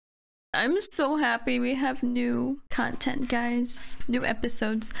I'm so happy we have new content, guys. New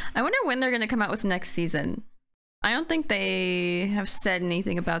episodes. I wonder when they're gonna come out with next season. I don't think they have said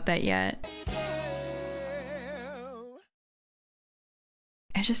anything about that yet.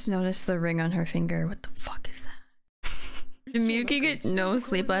 I just noticed the ring on her finger. What the fuck is that? Did Miyuki get no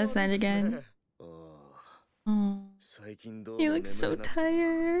sleep last night again? Oh. He looks so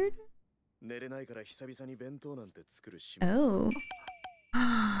tired. Oh.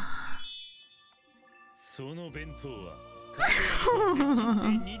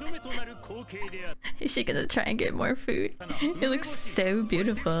 Is she gonna try and get more food? It looks so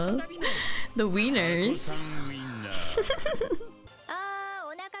beautiful. The wieners.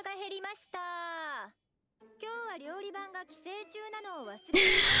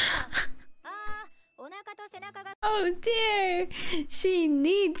 Oh dear, she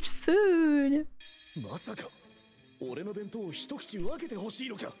needs food.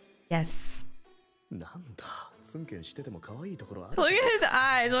 Yes. Look at his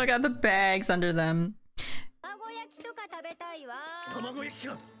eyes. Look at the bags under them.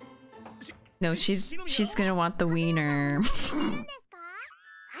 No, she's gonna want the wiener.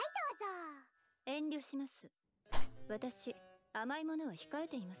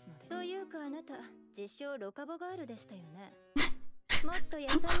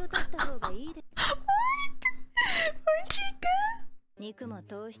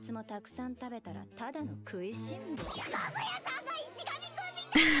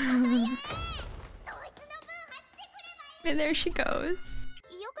 And there she goes.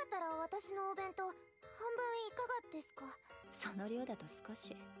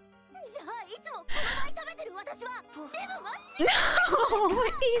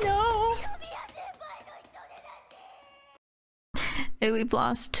 No, hey, we've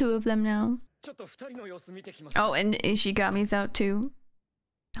lost 2 of them now. Oh, and Ishigami's out too.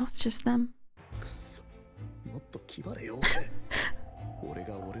 Oh, it's just them.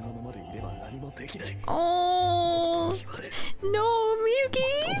 Oh no, Miyuki!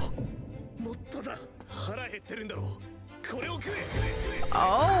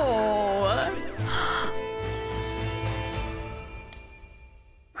 Oh.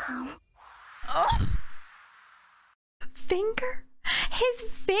 Oh. Finger? His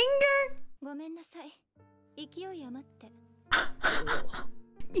finger?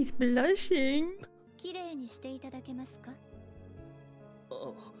 He's blushing.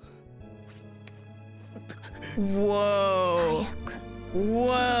 Whoa.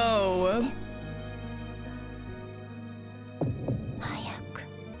 Whoa.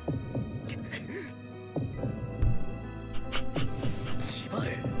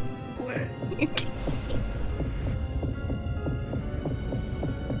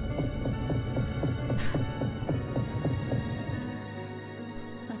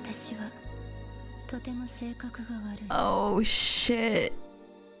 Oh shit.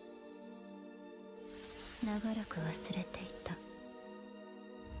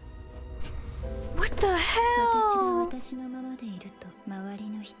 What the hell?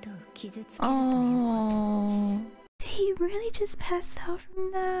 Oh. Did he really just pass out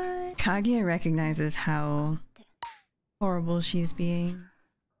from that? Kaguya recognizes how horrible she's being.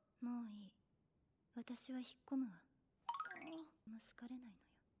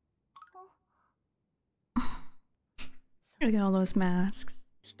 Look at all those masks.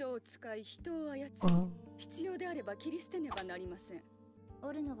 Oh.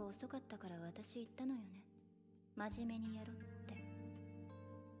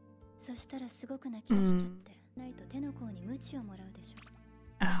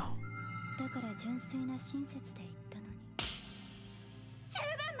 Ow.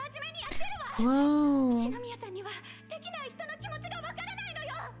 Whoa.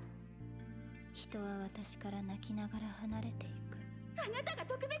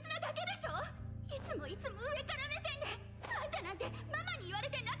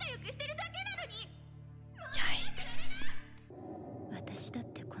 Yikes.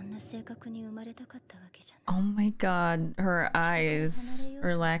 Oh my god, her eyes,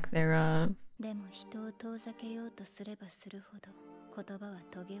 or lack thereof.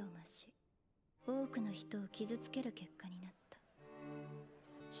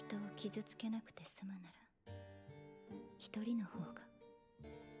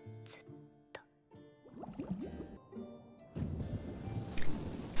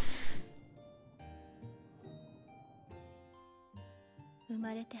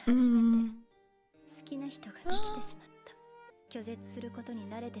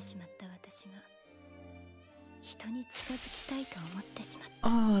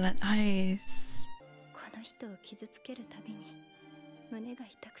 Oh, that ice.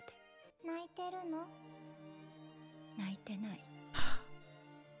 泣いてるの？泣いてない。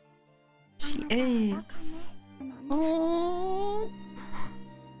She is. Oh.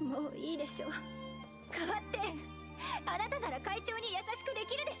 もういいでしょ。変わって。あなたなら会長に優しくで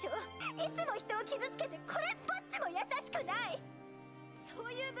きるでしょ。いつも人を傷つけてこれっぽっちも優しくない。そ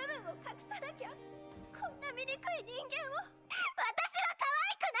ういう部分を隠さなきゃこんな醜い人間を私は可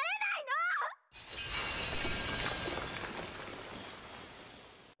愛くなれない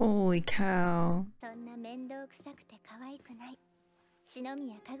の。 Holy cow. そんな面倒くさくて可愛くない篠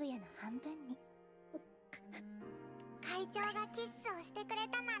宮かぐやの半分に会長がキスをしてくれ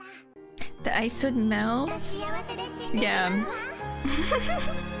たなら The ice would melt? Yeah.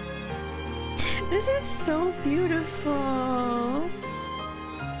 This is so beautiful.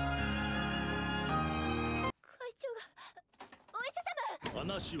 会長がお医者様。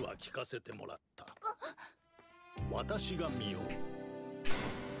話は聞かせてもらった。私が見よう。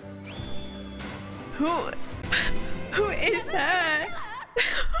Who is that?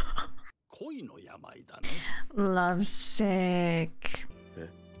 恋の病だね。Love sick.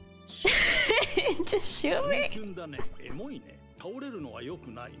 Just shoot me. キュンだね。エモいね。倒れるのは良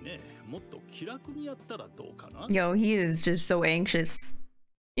くないね。もっと気楽にやったらどうかな。 Yo, he is just so anxious.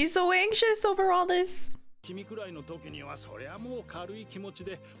 He's so anxious over all this. 君くらいの時にはそりゃもう軽い気持ち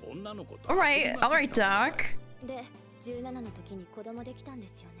で女の子と。Alright, Doc. で、17の時に子供できたんで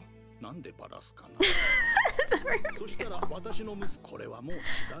すよね。なんでバラすかな。そしたら私の息子、これはもう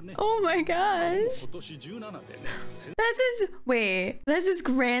血だね。Oh my gosh. 今年17でね。That's his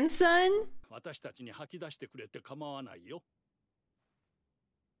grandson? 私たちに吐き出してくれて構わないよ。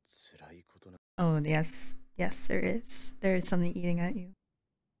辛いことな。Oh, yes. Yes, there is. There is something eating at you.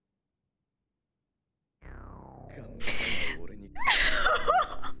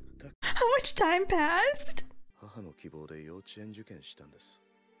 How much time passed?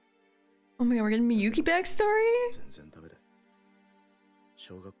 Oh my god, we're getting Miyuki backstory?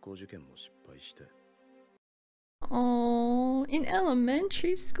 Oh, in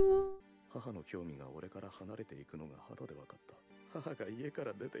elementary school? 母の興味が俺から離れていくのが肌で分かった。母が家か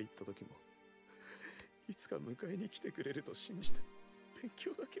ら出て行った時も、いつか迎えに来てくれると信じて、勉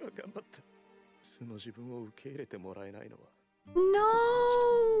強だけは頑張った。素の自分を受け入れてもらえないのは。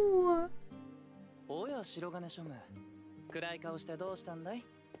No! おや、白金庶務。暗い顔してどうしたんだい？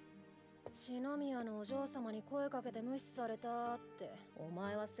篠宮のお嬢様に声かけて無視されたって。お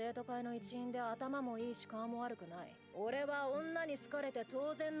前は生徒会の一員で頭もいいし顔も悪くない。俺は女に好かれて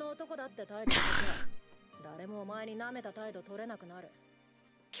当然の男だって態度して誰もお前に舐めた態度取れなくなる。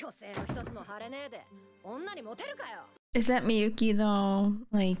虚勢の一つも晴れねえで女にモテるかよ。 Is that Miyuki though?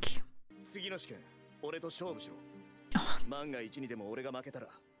 Like... 次の試験、俺と勝負しろ。万が一にでも俺が負けたら、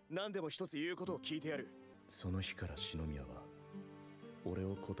何でも一つ言うことを聞いてやる。その日から篠宮は俺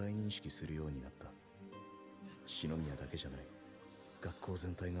を個体認識するようになった。篠宮だけじゃない、学校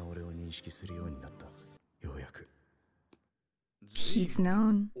全体が俺を認識するようになった。ようやく。He's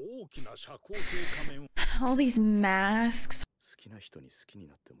known. All these masks. 好きな人に好きに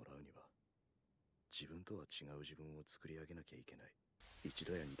なってもらうには、自分とは違う自分を作り上げなきゃいけない。一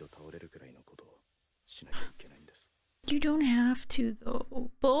度や二度倒れるくらいのことをしなきゃいけないんです。You don't have to though.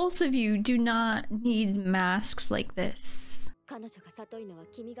 Both of you do not need masks like this. 彼女が悟いのは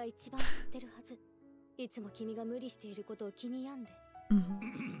君が一番知ってるはず。いつも君が無理していることを気に病んで。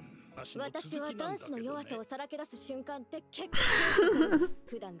私は男子の弱さをさらけ出す瞬間って結構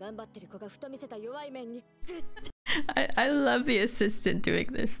普段頑張ってる子がふと見せた弱い面にグッ I love the assistant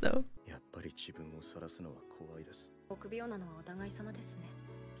doing this though. やっぱり自分を晒すのは怖いです。臆病なのはお互い様ですね。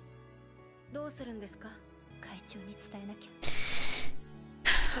どうするんですか？会長に伝えなきゃ。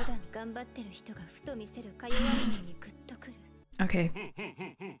普段頑張ってる人がふと見せるか弱い面にグッとくる。Okay.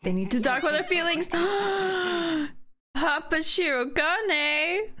 They need to talk about their feelings. Papa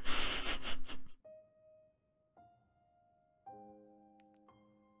Shirogane.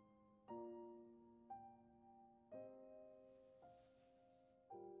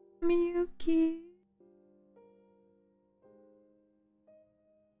 Miyuki.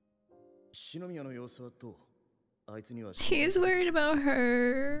 篠宮の様子はどう？あいつには。He's worried about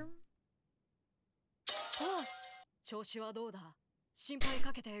her. 調子はどうだ？心配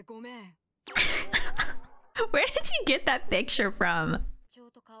かけてごめん。Where did you get that picture from? ちょ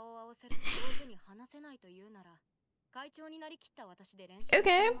うと顔を合わせると上手に話せないと言うなら、会長になりきった私で練習し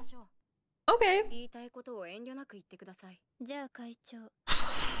ましょう。Okay. 言いたいことを遠慮なく言ってください。じゃあ会長、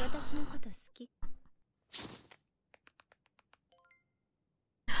私のこと好き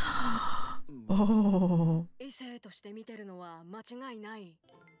？Oh. 異性として見てるのは間違いない。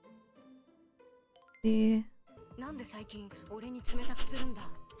で、なんで最近俺に冷たくするんだ？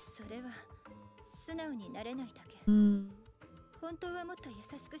それは素直になれないだけ。本当はもっと優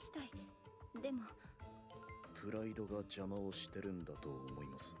しくしたい。でもプライドが邪魔をしてるんだと思い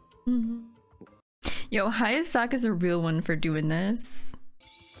ます。Yo, Hayasaka's a real one for doing this.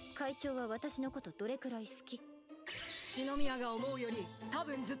 会長は私のことどれくらい好き？篠宮が思うより多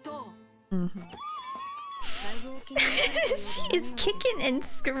分ずっと。She is kicking and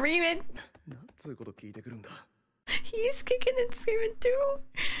screaming. なんつうこと聞いてくるんだ。He's kicking and screaming too.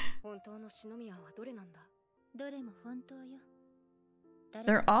 本当の篠宮はどれなんだ？どれも本当よ。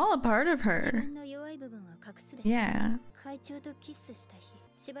They're all a part of her. Yeah. 会長とキスした日、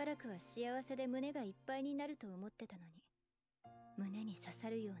しばらくは幸せで胸がいっぱいになると思ってたのに、胸に刺さ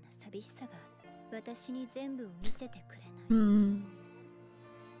るような寂しさが私に全部を見せてくれない。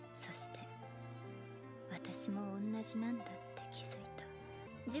そして私も同じなんだって気づいた。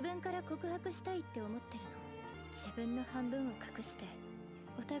自分から告白したいって思ってるの。自分の半分を隠して、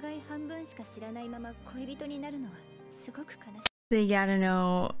お互い半分しか知らないまま恋人になるのはすごく悲しい。They gotta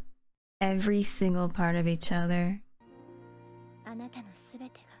know every single part of each other. あなたのすべ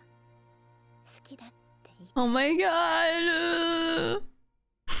てが好きだって言い。Oh my god!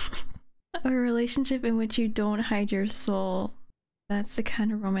 A relationship in which you don't hide your soul. That's the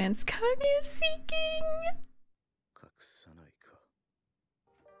kind of romance Kaguya is seeking. 隠さないか。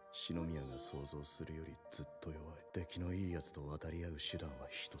篠宮が想像するよりずっと弱い。出来のいいやつと渡り合う手段は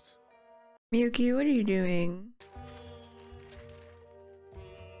一つ。Miyuki, what are you doing?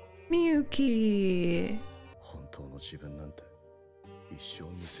 Miyuki. 本当の自分なんて一生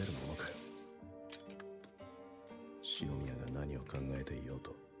見せるものかよ。篠宮が何を考えていよう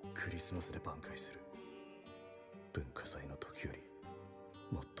とクリスマスで挽回する。文化祭の時より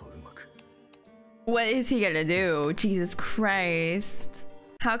もっとうまく。What is he gonna do? Jesus Christ.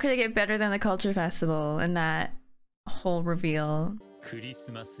 How could it get better than the culture festival and that whole reveal? クリ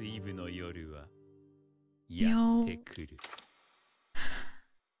スマスイブの夜はやってくる。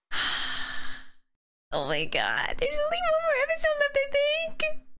Oh my god, there's only one more episode left, I think.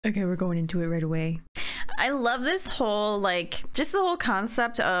 Okay, we're going into it right away. I love this whole, like, just the whole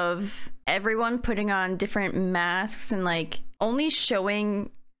concept of everyone putting on different masks and, like, only showing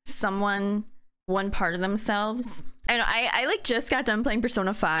someone one part of themselves. And I like just got done playing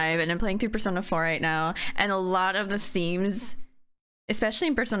Persona 5 and I'm playing through Persona 4 right now. And a lot of the themes, especially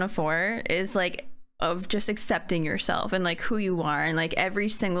in Persona 4, is like of just accepting yourself and like who you are and like every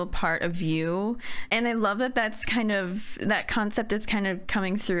single part of you. And I love that that's kind of, that concept is kind of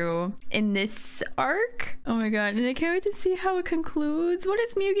coming through in this arc. Oh my god, and I can't wait to see how it concludes. What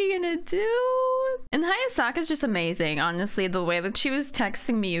is Miyuki gonna do? And Hayasaka's just amazing, honestly. The way that she was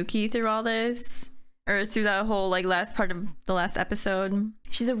texting Miyuki through all this, or through that whole like last part of the last episode.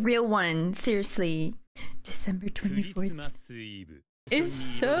 She's a real one, seriously. December 24th. It's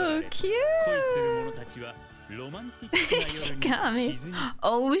so cute. She got me.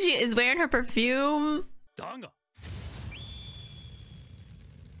 Oh, she is wearing her perfume.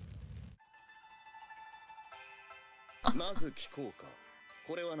 まず聞こうか。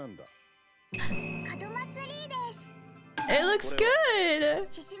これはなんだ。It looks good.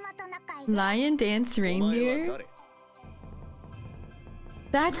 Lion dance reindeer.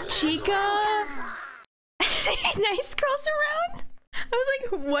 That's Chica. Nice curls around. I was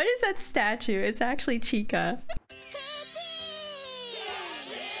like, what is that statue? It's actually Chica.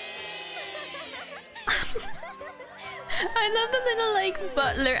 I love the little like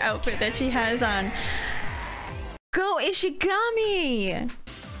butler outfit that she has on. Go Ishigami!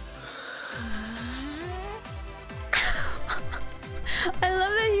 I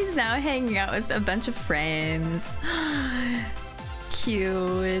love that he's now hanging out with a bunch of friends.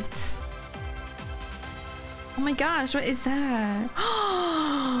 Cute. Oh my gosh, what is that?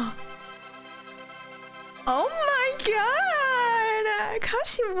 Oh my god!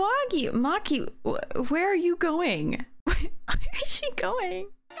 Kashiwagi! Maki, where are you going? Where is she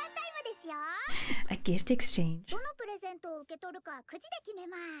going? A gift exchange. どのプレゼントを受け取るかくじで決め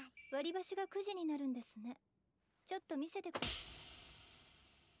ます。割り箸がくじになるんですね。ちょっと見せてください。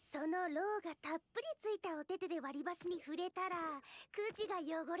そのローがたっぷりついたお手手で割り箸に触れたらくじが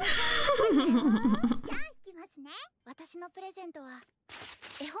汚れちゃいますよ。じゃあ引きますね。私のプレゼントは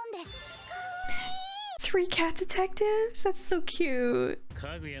絵本です。Three cat detectives? That's so cute.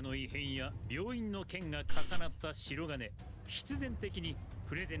 かぐやの異変や病院の件が重なった白金。必然的に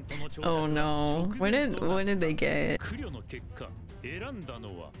プレゼントの調達は Oh no. What did they get? 苦慮の結果選んだ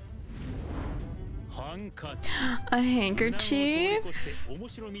のは A handkerchief?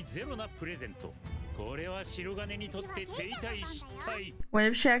 What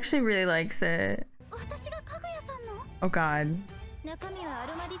if she actually really likes it? Oh god.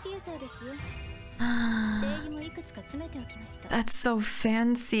 That's so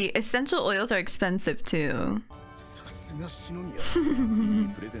fancy. Essential oils are expensive too. さすが篠宮。いい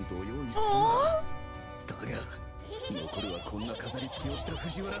プレゼントを用意するわ。だが残るはこんな飾り付けをした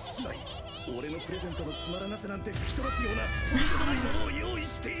藤原姉妹。俺のプレゼントのつまらなさなんて吹き飛ばすようなとんでもないものを用意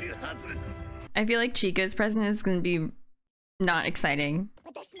しているはず。I feel like Chica's present is gonna be not exciting.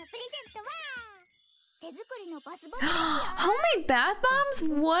 私のプレゼントは手作りのバスボムですよ。Homemade bath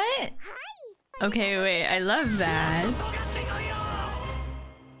bombs? What? Okay, wait, I love that.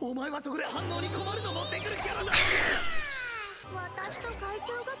 お前はそこで反応に困るの持ってくるからな。私と会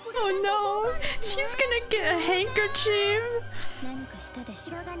長がプレ Oh ゼント no, she's gonna get a handkerchief. 何かしたでし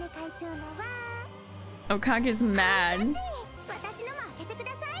ょ。白金会長のは Okage's mad. 私のも開けてく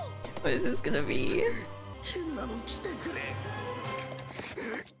ださい。 What is this gonna be? 変なの来てくれ。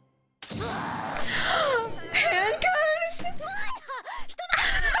Handcuffs?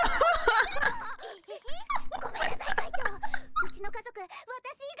 ごめんなさい会長。うちの家族、私以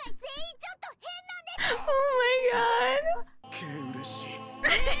外全員ちょっと変なんです。 Oh my god. 嬉しい。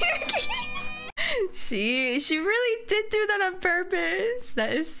She really did do that on purpose.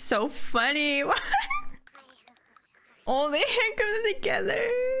 That is so funny. Oh, they handcuffed them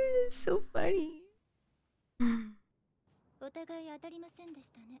together. It's so funny. お互い当たりませんで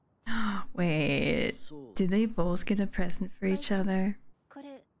したね。 Wait, did they both get a present for each other? こ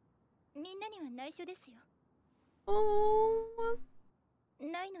れみんなには内緒ですよ。 Oh.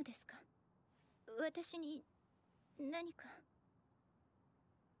 ないのですか。私に何か。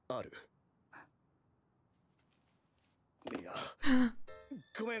ある。いや、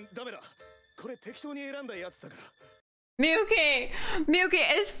ごめん、ダメだ。これ適当に選んだやつだから。Miyuki! Miyuki,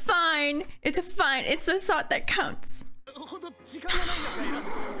 it's fine. It's fine. It's the thought that counts. ほんと時間がないんだか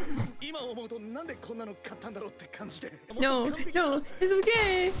ら。今思うとなんでこんなの買ったんだろうって感じで。 No, no, it's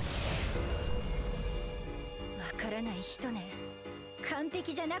okay. わからない人ね。完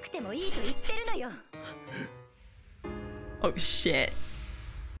璧じゃなくてもいいと言ってるのよ。 Oh shit.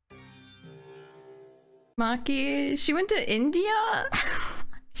 Maki, she went to India?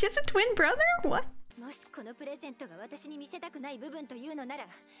 She has a twin brother? What? もしこのプレゼントが私に見せたくない部分というのなら、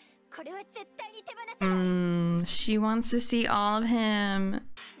これは絶対に手放せない。 She wants to see all of him.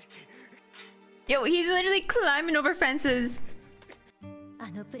 Yo, he's literally climbing over fences. あ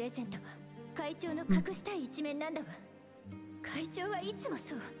のプレゼントは会長の隠したい一面なんだわ。会長はいつも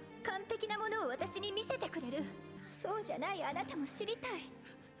そう、完璧なものを私に見せてくれる。そうじゃないあなたも知りたい、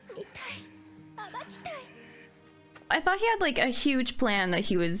見たい、暴きたい。 I thought he had like a huge plan that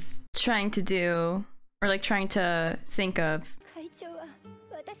he was trying to do, or like trying to think of. 会長は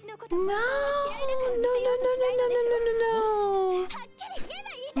私のこと No, 嫌いだから見せようとしないのでしょ。 no, no, no, no, no, no, no. はっきり言えば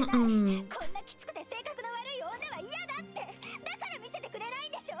いいじゃない。こんなきつくて性格の悪い女は嫌だって。だから見せてくれない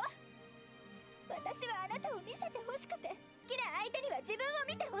んでしょ。私はあなたを見せてほしくて、好きな相手には自分を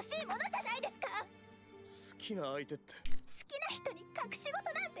見てほしいものじゃないですか。好きな相手って。好きな人に隠し事な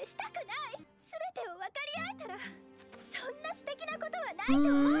んてしたくない。全てを分かり合えたらそんな素敵なことはないと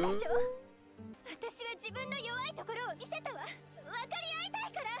思うでしょ。私は自分の弱いところを見せたわ。分かり合いた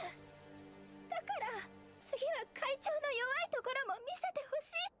いから。だから次は会長の弱いところも見せてほ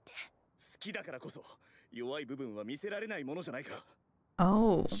しいって。好きだからこそ弱い部分は見せられないものじゃないか。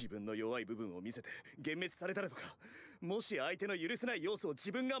 Oh. 自分の弱い部分を見せて幻滅されたらとか、もし相手の許せない要素を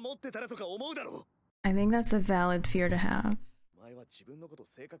自分が持ってたらとか思うだろう。 I think that's a valid fear to have. お前は自分のこと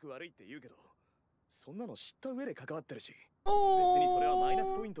性格悪いって言うけど、そんなの知った上で関わってるし、別 Oh. にそれはマイナ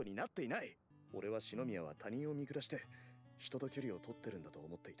スポイントになっていない。俺は篠宮は他人を見下して人と距離を取ってるんだと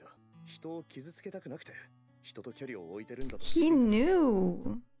思っていた。人を傷つけたくなくて人と距離を置いてるんだと。 He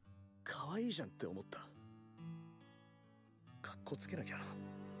knew. 可愛いじゃんって思った。カッコつけなきゃ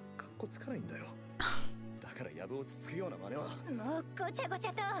カッコつかないんだよ。だからヤブをつつくような真似は。もうごちゃごち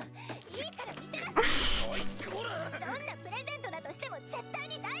ゃといいから見せなさい。おいこら。どんなプレゼントだとしても絶対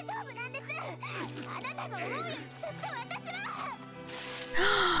に大丈夫なんです。あなたが思うよりずっと私は。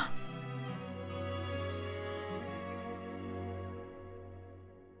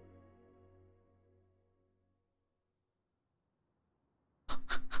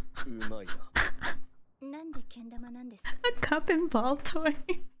うまいな。なんでけん玉なんですか。 A cup and ball toy. Ryuki!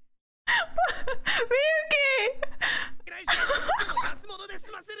 安物で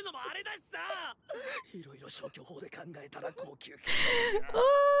済ませるのもあれだしさ。いろいろ消去法で考えたら高級。 Oh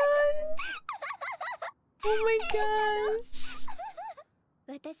my gosh.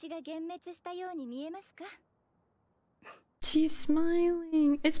 私が幻滅したように見えますか。 She's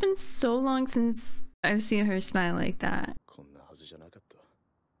smiling. It's been so long since I've seen her smile like that. こんなはずじゃなかった。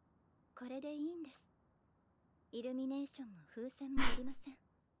これでいいんです。イルミネーションも風船もいりません。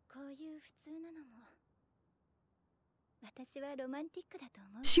こういう不普通なのも私はロマンティックだと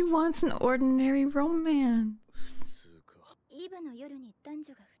思う。 She wants an ordinary romance. つうかイブの夜に男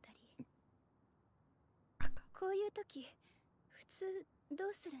女が2人。こういう時普通ど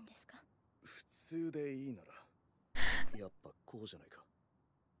うするんですか？普通でいいならやっぱこうじゃないか。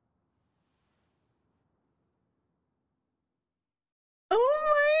 Oh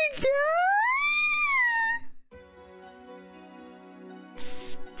my god!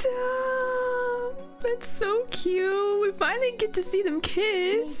 Stop! That's so cute. We finally get to see them ね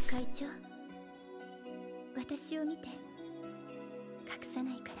え kiss. 会長、私を見て。隠さ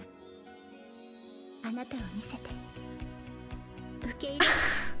ないから。あなたを見せて。受け入れる。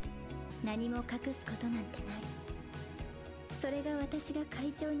何も隠すことなんてない。それが私が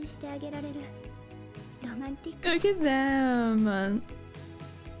会長にしてあげられるロマンティック。 Look at them.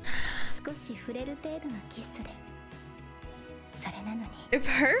 少し触れる程度のキスで。それなのに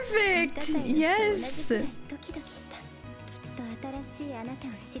Perfect. 同じくら Yes. いドキドキした。きっと新しいあなた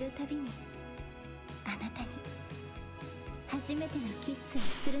を知るたびにあなたに初めてのキスを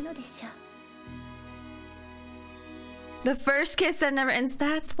するのでしょう。 The first kiss that never ends.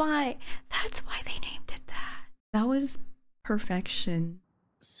 That's why they named it that. That was perfection.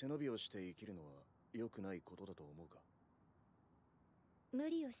 背伸びをして生きるのは良くないことだと思うか。無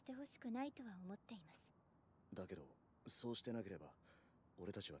理をしてほしくないとは思っています。だけどそうしてなければ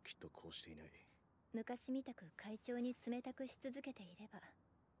俺たちはきっとこうしていない。昔みたく会長に冷たくし続けていれば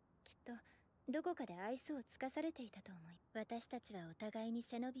きっとどこかで愛想をつかされていたと思い、私たちはお互いに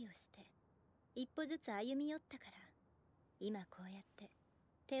背伸びをして一歩ずつ歩み寄ったから今こうやって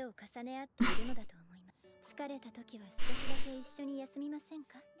手を重ね合っているのだと思います。疲れた時は少しだけ一緒に休みません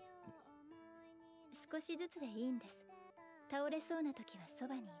か？少しずつでいいんです。倒れそうな時はそ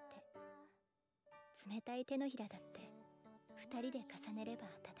ばにいて、冷たい手のひらだって二人で重ねれば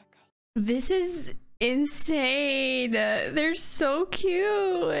暖かい。 This is insane. They're so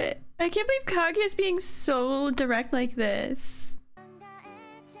cute. I can't believe Kaguya is being so direct like this.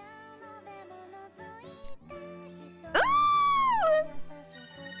 Ooh!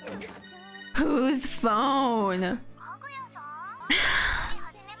 Whose phone?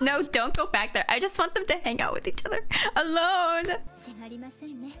 No, don't go back there. I just want them to hang out with each other alone. 閉まりませ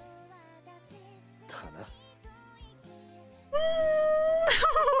んね。だな。 Oh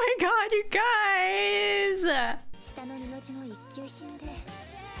my god, you guys! 下の布地も一級品で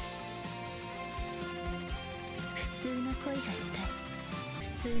普通の恋がしたい。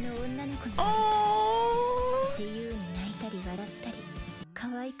普通の女の子になりたい。 Oh! 自由に泣いたり笑ったり可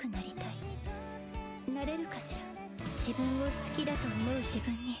愛くなりたい。なれるかしら。自分を好きだと思う自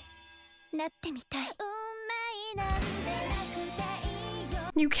分になってみたい。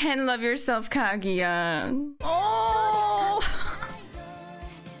 You can love yourself, Kaguya. Oh!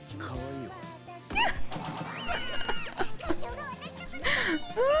 可愛いよ。違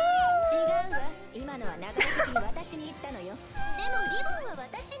うわ。今のは流れ的に私に言ったのよ。でもリボンは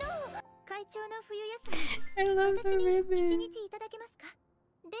私の。会長の冬休み I love 私 the に一 ribbon. 日いただけますか？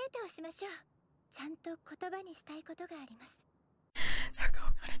デートをしましょう。ちゃんと言葉にしたいことがあります。 They're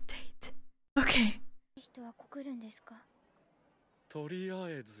going on a date. Okay. 人は告るんですか？とりあ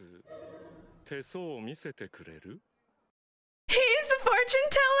えず手相を見せてくれる？ He's the fortune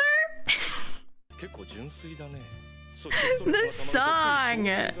teller? 結構純粋だね。そしてストレスはたま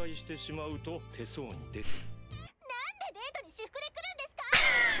るとつい衝動買いしてしまうと手相に出て。なんでデートに私服で来るんですか？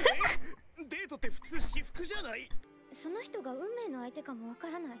デートって普通私服じゃない？その人が運命の相手かもわか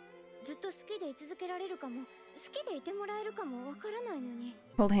らない。ずっと好きでい続けられるかも、好きでいてもらえるかもわからないのに。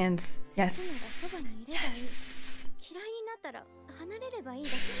 Hold hands. 好きなら Yes. そばにいればいい。 Yes. 嫌いになったら離れればいいだ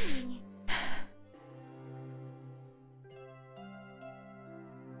けなのに。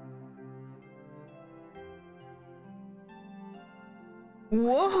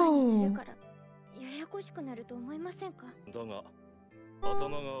 Whoa. するからややこしくなると思いませんか？だが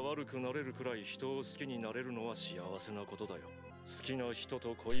頭が悪くなれるくらい人を好きになれるのは幸せなことだよ。好きな人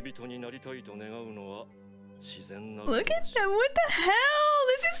と恋人になりたいと願うのは自然なこと Look だ at し。 them. What the hell?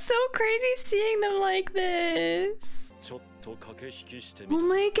 This is so crazy seeing them like this. ちょっと駆け引きしてみ Oh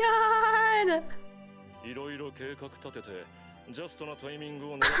my god. た。いろいろ計画立ててジャストなタイミン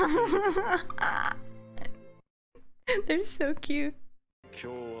グを狙っている。 They're so cute. 今日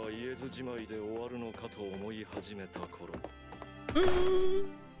は言えずじまいで終わるのかと思い始めた頃。あ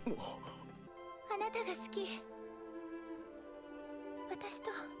なたが好き。私と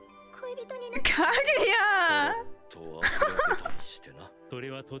恋人になって。 Kaguya. と溢れてたりしてな。そ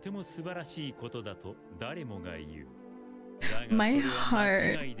れはとても素晴らしいことだと誰もが言う。だがそ My れは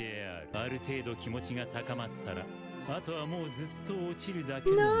heart. 間違いである。ある程度気持ちが高まったらあとはもうずっと落ちるだけ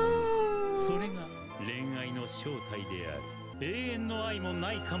のもの。それが恋愛の正体である。永遠の愛も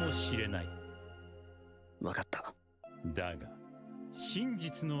ないかもしれない。わかった。だが真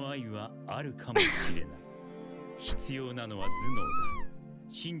実の愛はあるかもしれない。必要なのは頭脳だ。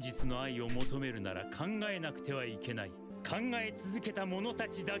真実の愛を求めるなら考えなくてはいけない。考え続けた者た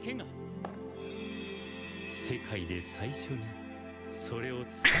ちだけが世界で最初にそれを掴む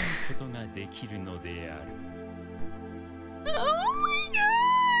ことができるのである。Oh my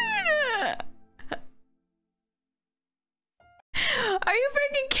god! Are you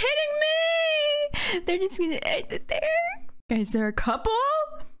freaking kidding me? They're just gonna end it there? Guys, they're a couple?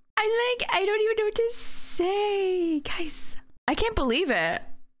 I don't even know what to say. Guys, I can't believe it.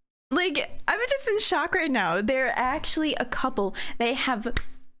 Like, I'm just in shock right now. They're actually a couple. They've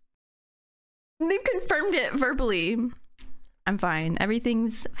confirmed it verbally. I'm fine.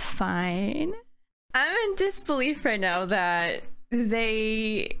 Everything's fine. I'm in disbelief right now that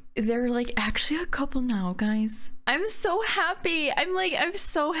they're like actually a couple now, guys. I'm so happy. I'm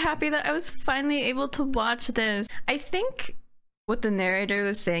so happy that I was finally able to watch this. I think what the narrator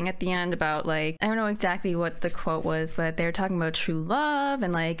was saying at the end about, like, I don't know exactly what the quote was, but they were talking about true love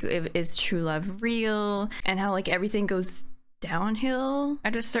and like, is true love real, and how like everything goes downhill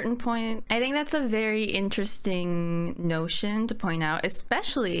at a certain point. I think that's a very interesting notion to point out,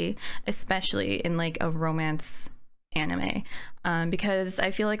 especially in like a romance anime, because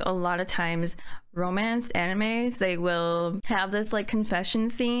I feel like a lot of times romance animes, they will have this like confession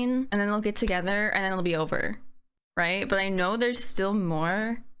scene and then they'll get together and then it'll be over, right? But I know there's still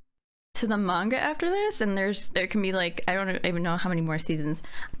more to the manga after this, and there can be like, I don't even know how many more seasons,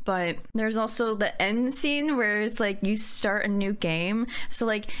 but there's also the end scene where it's like you start a new game, so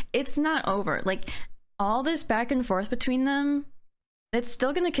like it's not over. Like all this back and forth between them, it's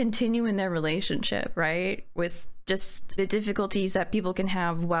still going to continue in their relationship, right? With just the difficulties that people can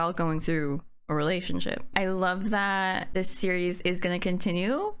have while going through a relationship. I love that this series is going to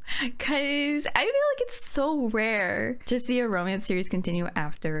continue, because I feel like it's so rare to see a romance series continue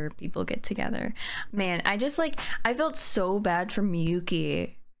after people get together. Man, I felt so bad for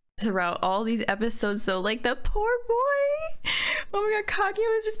Miyuki throughout all these episodes though. Like the poor boy, oh my god,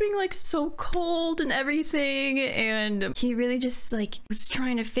 Kaguya was just being like so cold and everything, and he really just like was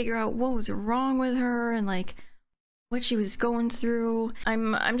trying to figure out what was wrong with her and like what she was going through.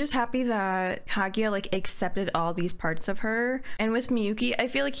 I'm just happy that Kaguya like accepted all these parts of her. And with Miyuki, I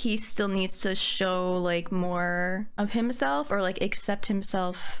feel like he still needs to show like more of himself, or like accept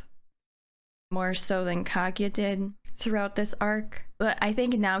himself more so than Kaguya did throughout this arc. But I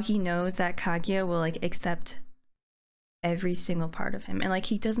think now he knows that Kaguya will like accept every single part of him, and like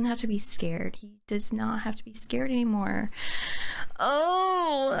he doesn't have to be scared. He does not have to be scared anymore.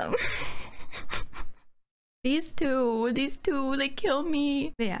 Oh. These two, they kill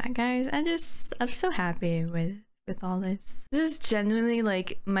me. But yeah, guys, I'm so happy with all this. This is genuinely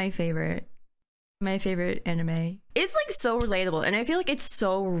like my favorite anime. It's like so relatable, and I feel like it's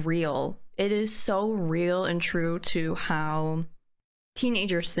so real. It is so real and true to how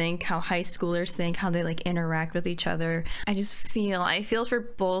teenagers think, how high schoolers think, how they like interact with each other. I feel for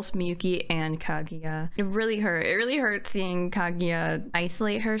both Miyuki and Kaguya. It really hurt seeing Kaguya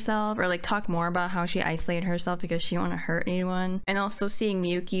isolate herself, or like talk more about how she isolated herself because she didn't want to hurt anyone, and also seeing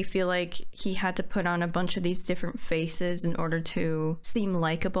Miyuki feel like he had to put on a bunch of these different faces in order to seem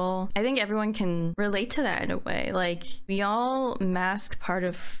likable. I think everyone can relate to that in a way. Like we all mask part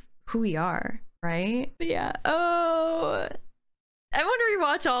of who we are, right? But yeah, oh, I want to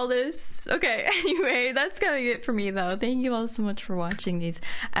rewatch all this. Okay, anyway, that's gonna be it for me though. Thank you all so much for watching these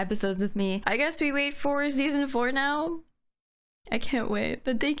episodes with me. I guess we wait for season 4 now. I can't wait.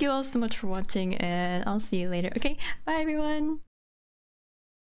 But thank you all so much for watching, and I'll see you later. Okay, bye everyone.